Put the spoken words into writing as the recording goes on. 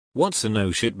What's a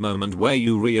no shit moment where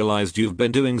you realized you've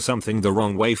been doing something the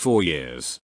wrong way for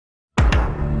years?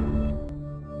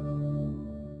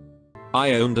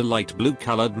 I owned a light blue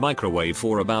colored microwave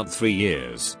for about 3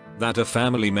 years that a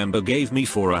family member gave me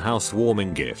for a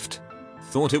housewarming gift.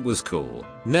 Thought it was cool,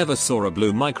 never saw a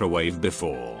blue microwave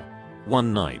before.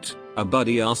 One night, a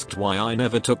buddy asked why I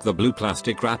never took the blue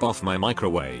plastic wrap off my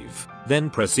microwave, then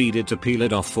proceeded to peel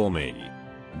it off for me.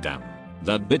 Damn,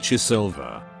 that bitch is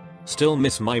silver. Still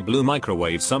miss my blue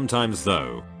microwave sometimes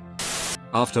though.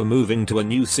 After moving to a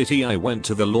new city I went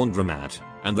to the laundromat,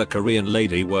 and the Korean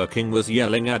lady working was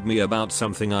yelling at me about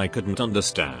something I couldn't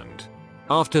understand.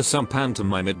 After some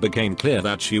pantomime it became clear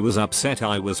that she was upset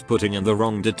I was putting in the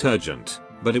wrong detergent,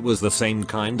 but it was the same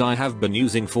kind I have been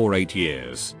using for 8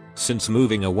 years, since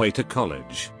moving away to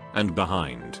college, and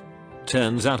behind.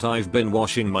 Turns out I've been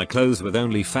washing my clothes with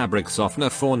only fabric softener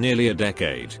for nearly a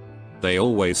decade. They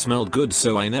always smelled good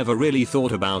so I never really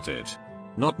thought about it.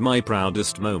 Not my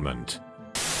proudest moment.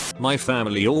 My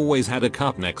family always had a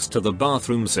cup next to the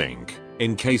bathroom sink,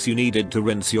 in case you needed to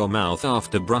rinse your mouth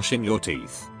after brushing your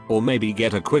teeth, or maybe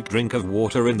get a quick drink of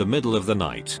water in the middle of the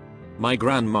night. My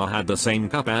grandma had the same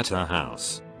cup at her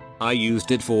house. I used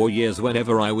it for years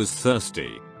whenever I was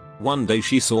thirsty. One day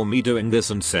she saw me doing this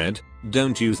and said,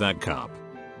 "Don't use that cup.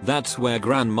 That's where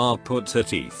grandma puts her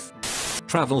teeth."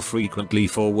 Travel frequently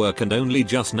for work and only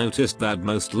just noticed that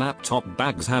most laptop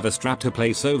bags have a strap to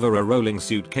place over a rolling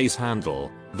suitcase handle.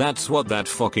 That's what that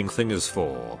fucking thing is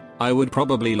for. I would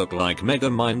probably look like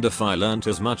Megamind if I learnt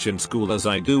as much in school as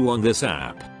I do on this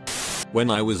app. When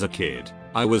I was a kid,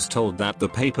 I was told that the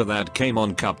paper that came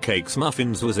on cupcakes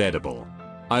muffins was edible.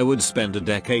 I would spend a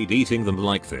decade eating them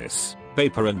like this,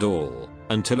 paper and all,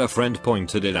 until a friend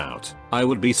pointed it out. I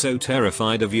would be so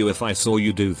terrified of you if I saw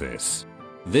you do this.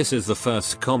 This is the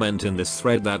first comment in this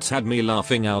thread that's had me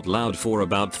laughing out loud for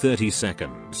about 30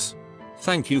 seconds.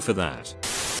 Thank you for that.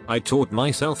 I taught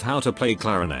myself how to play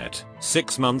clarinet.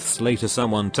 6 months later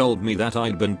someone told me that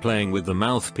I'd been playing with the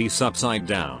mouthpiece upside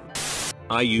down.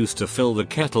 I used to fill the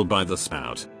kettle by the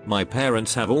spout. My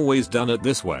parents have always done it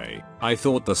this way. I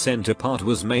thought the center part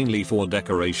was mainly for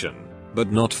decoration,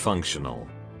 but not functional.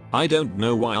 I don't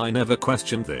know why I never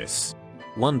questioned this.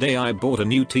 One day I bought a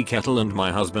new tea kettle and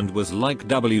my husband was like,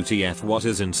 "WTF, what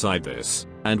is inside this?"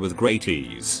 and with great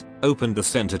ease opened the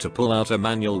center to pull out a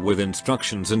manual with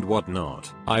instructions and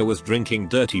whatnot. I was drinking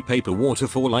dirty paper water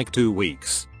for like 2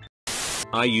 weeks.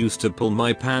 I used to pull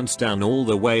my pants down all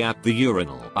the way at the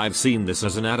urinal. I've seen this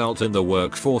as an adult in the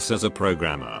workforce as a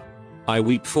programmer. I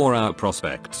weep for our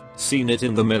prospects. Seen it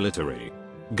in the military.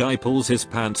 Guy pulls his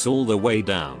pants all the way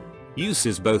down,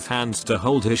 uses both hands to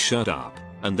hold his shirt up,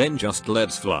 and then just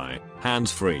lets fly,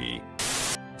 hands free.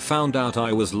 Found out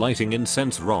I was lighting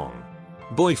incense wrong.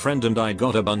 Boyfriend and I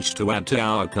got a bunch to add to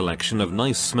our collection of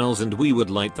nice smells and we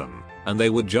would light them, and they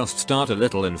would just start a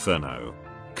little inferno.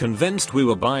 Convinced we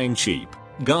were buying cheap,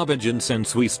 garbage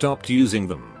incense we stopped using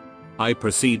them. I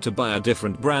proceed to buy a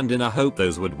different brand in a hope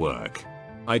those would work.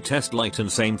 I test light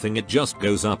and same thing, it just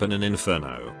goes up in an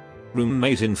inferno.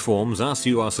 Roommate informs us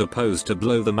you are supposed to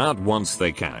blow them out once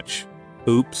they catch.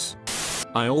 Oops.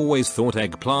 I always thought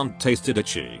eggplant tasted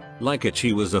itchy, like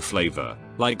itchy was a flavor,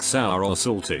 like sour or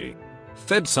salty.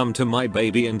 Fed some to my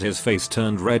baby and his face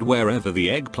turned red wherever the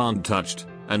eggplant touched,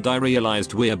 and I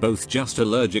realized we're both just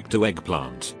allergic to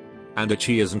eggplant. And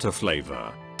itchy isn't a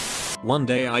flavor. One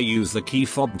day I used the key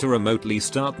fob to remotely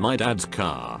start my dad's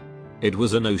car. It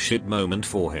was a no shit moment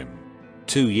for him.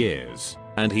 2 years,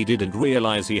 and he didn't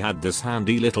realize he had this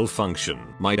handy little function.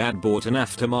 My dad bought an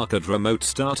aftermarket remote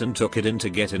start and took it in to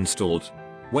get installed.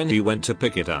 When he went to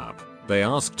pick it up, they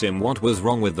asked him what was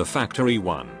wrong with the factory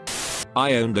one.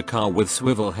 I owned a car with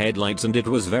swivel headlights and it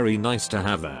was very nice to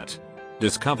have that.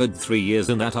 Discovered 3 years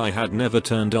in that I had never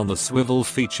turned on the swivel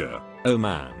feature. Oh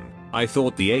man, I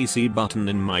thought the AC button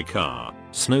in my car,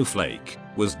 Snowflake,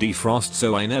 was defrost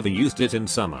so I never used it in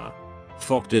summer.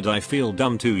 Fuck, did I feel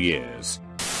dumb 2 years.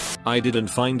 I didn't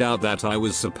find out that I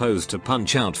was supposed to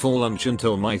punch out for lunch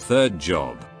until my 3rd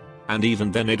job. And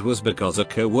even then it was because a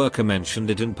coworker mentioned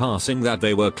it in passing that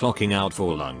they were clocking out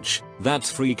for lunch.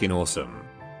 That's freaking awesome.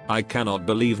 I cannot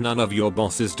believe none of your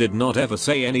bosses did not ever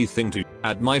say anything to you.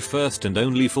 At my first and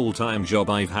only full-time job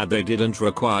I've had they didn't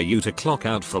require you to clock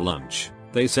out for lunch.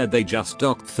 They said they just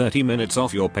docked 30 minutes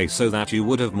off your pay so that you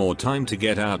would have more time to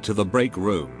get out to the break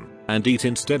room and eat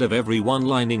instead of everyone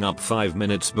lining up 5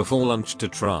 minutes before lunch to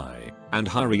try and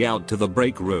hurry out to the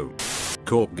break room.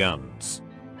 Cork guns.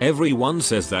 Everyone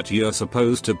says that you're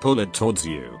supposed to pull it towards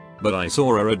you, but I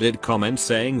saw a Reddit comment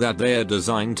saying that they're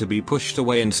designed to be pushed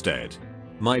away instead.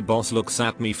 My boss looks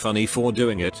at me funny for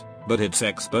doing it, but it's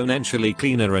exponentially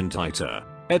cleaner and tighter.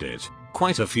 Edit.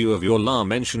 Quite a few of y'all are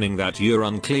mentioning that you're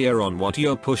unclear on what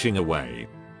you're pushing away.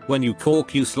 When you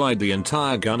cork you slide the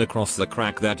entire gun across the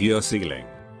crack that you're sealing.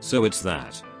 So it's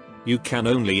that. You can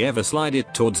only ever slide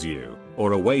it towards you,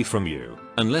 or away from you,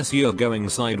 unless you're going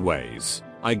sideways,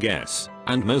 I guess,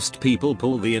 and most people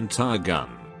pull the entire gun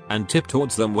and tip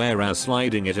towards them, whereas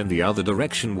sliding it in the other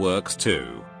direction works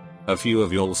too. A few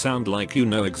of y'all sound like you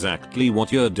know exactly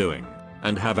what you're doing,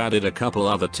 and have added a couple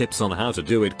other tips on how to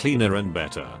do it cleaner and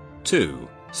better, too,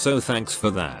 so thanks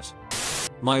for that.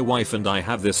 My wife and I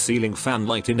have this ceiling fan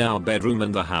light in our bedroom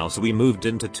in the house we moved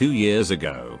into 2 years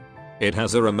ago. It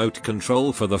has a remote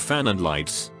control for the fan and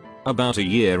lights. About a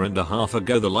year and a half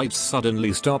ago the lights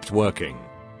suddenly stopped working.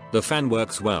 The fan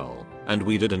works well, and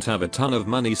we didn't have a ton of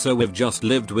money, so we've just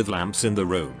lived with lamps in the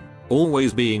room,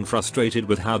 always being frustrated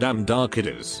with how damn dark it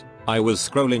is. I was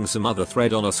scrolling some other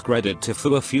thread on AskReddit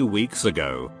Tifu a few weeks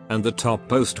ago, and the top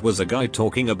post was a guy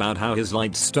talking about how his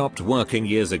lights stopped working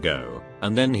years ago,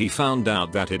 and then he found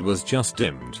out that it was just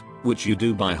dimmed, which you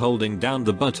do by holding down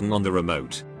the button on the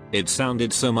remote. It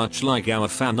sounded so much like our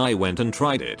fan I went and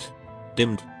tried it.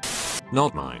 Dimmed?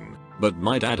 Not mine, but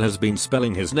my dad has been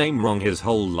spelling his name wrong his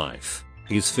whole life.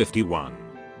 He's 51.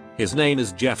 His name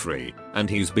is Jeffrey, and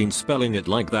he's been spelling it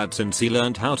like that since he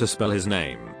learned how to spell his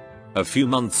name. A few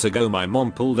months ago my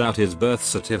mom pulled out his birth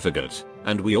certificate,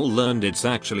 and we all learned it's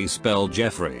actually spelled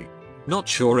Jeffrey. Not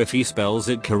sure if he spells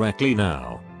it correctly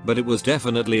now, but it was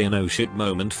definitely an oh shit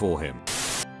moment for him.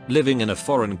 Living in a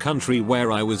foreign country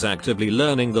where I was actively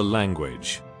learning the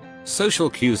language. Social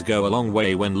cues go a long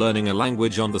way when learning a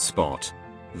language on the spot.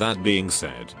 That being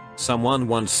said, someone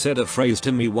once said a phrase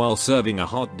to me while serving a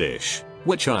hot dish,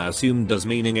 which I assumed does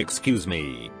meaning excuse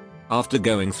me. After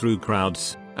going through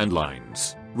crowds and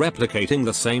lines, replicating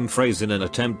the same phrase in an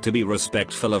attempt to be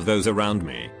respectful of those around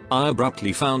me, I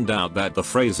abruptly found out that the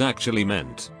phrase actually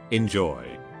meant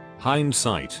enjoy.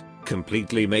 Hindsight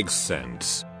completely makes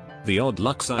sense. The odd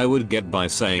lucks I would get by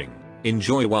saying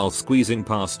enjoy while squeezing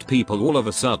past people all of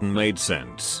a sudden made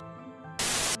sense.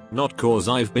 Not cause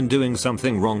I've been doing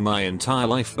something wrong my entire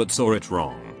life, but saw it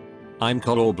wrong. I'm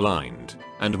colorblind,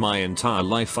 and my entire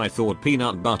life I thought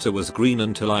peanut butter was green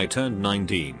until I turned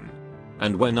 19.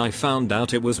 And when I found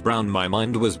out it was brown my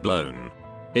mind was blown.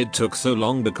 It took so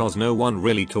long because no one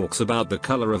really talks about the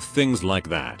color of things like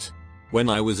that. When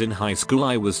I was in high school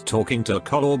I was talking to a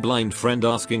colorblind friend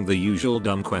asking the usual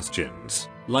dumb questions,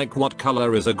 like what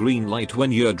color is a green light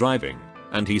when you're driving,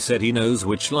 and he said he knows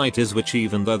which light is which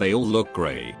even though they all look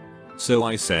gray. So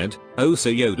I said, oh so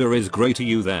Yoda is gray to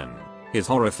you then? His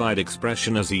horrified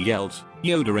expression as he yelled,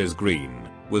 Yoda is green,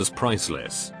 was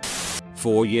priceless.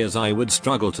 For years I would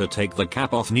struggle to take the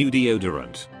cap off new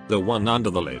deodorant, the one under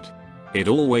the lid. It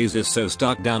always is so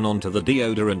stuck down onto the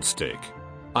deodorant stick.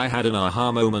 I had an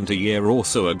aha moment a year or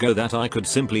so ago that I could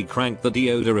simply crank the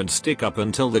deodorant stick up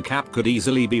until the cap could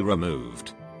easily be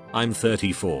removed. I'm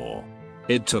 34.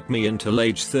 It took me until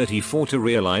age 34 to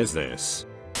realize this.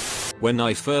 When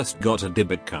I first got a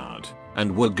debit card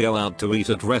and would go out to eat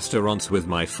at restaurants with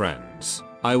my friends,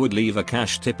 I would leave a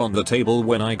cash tip on the table.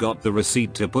 When I got the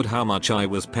receipt to put how much I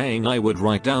was paying, I would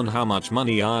write down how much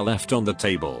money I left on the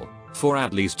table. For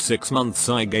at least 6 months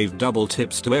I gave double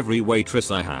tips to every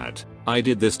waitress I had. I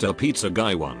did this to a pizza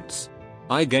guy once.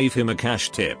 I gave him a cash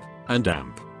tip, and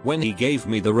when he gave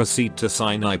me the receipt to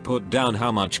sign I put down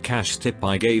how much cash tip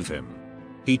I gave him.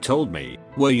 He told me,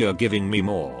 "Were you giving me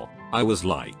more?" I was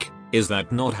like, "Is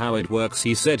that not how it works?"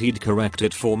 He said he'd correct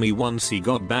it for me once he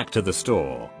got back to the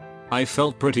store. I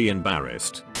felt pretty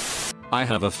embarrassed. I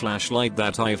have a flashlight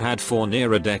that I've had for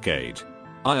near a decade.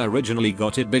 I originally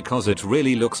got it because it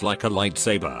really looks like a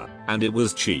lightsaber, and it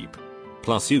was cheap.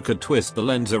 Plus you could twist the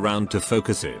lens around to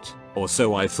focus it, or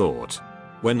so I thought.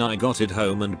 When I got it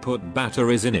home and put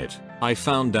batteries in it, I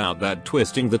found out that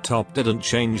twisting the top didn't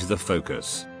change the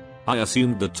focus. I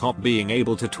assumed the top being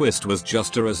able to twist was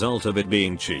just a result of it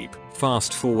being cheap.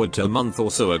 Fast forward to a month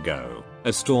or so ago,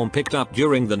 a storm picked up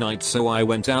during the night, so I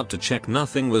went out to check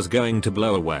nothing was going to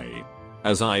blow away.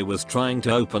 As I was trying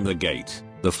to open the gate,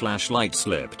 the flashlight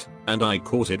slipped, and I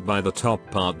caught it by the top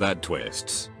part that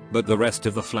twists. But the rest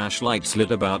of the flashlight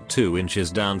slid about 2 inches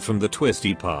down from the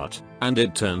twisty part, and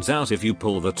it turns out if you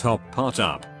pull the top part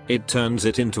up, it turns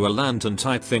it into a lantern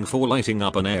type thing for lighting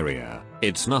up an area.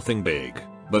 It's nothing big,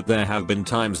 but there have been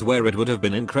times where it would have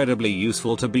been incredibly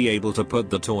useful to be able to put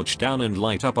the torch down and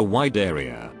light up a wide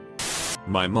area.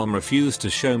 My mom refused to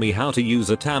show me how to use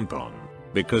a tampon,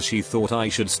 because she thought I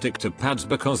should stick to pads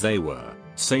because they were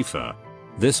safer.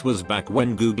 This was back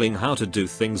when googling how to do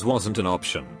things wasn't an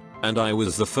option. And I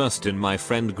was the first in my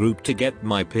friend group to get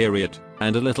my period,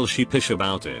 and a little sheepish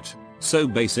about it. So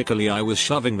basically I was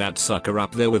shoving that sucker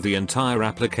up there with the entire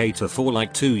applicator for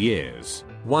like 2 years,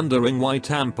 wondering why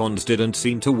tampons didn't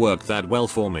seem to work that well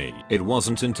for me. It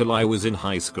wasn't until I was in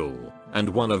high school and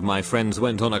one of my friends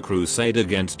went on a crusade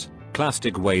against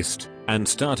plastic waste and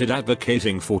started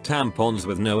advocating for tampons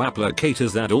with no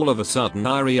applicators that all of a sudden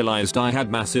I realized I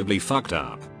had massively fucked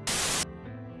up.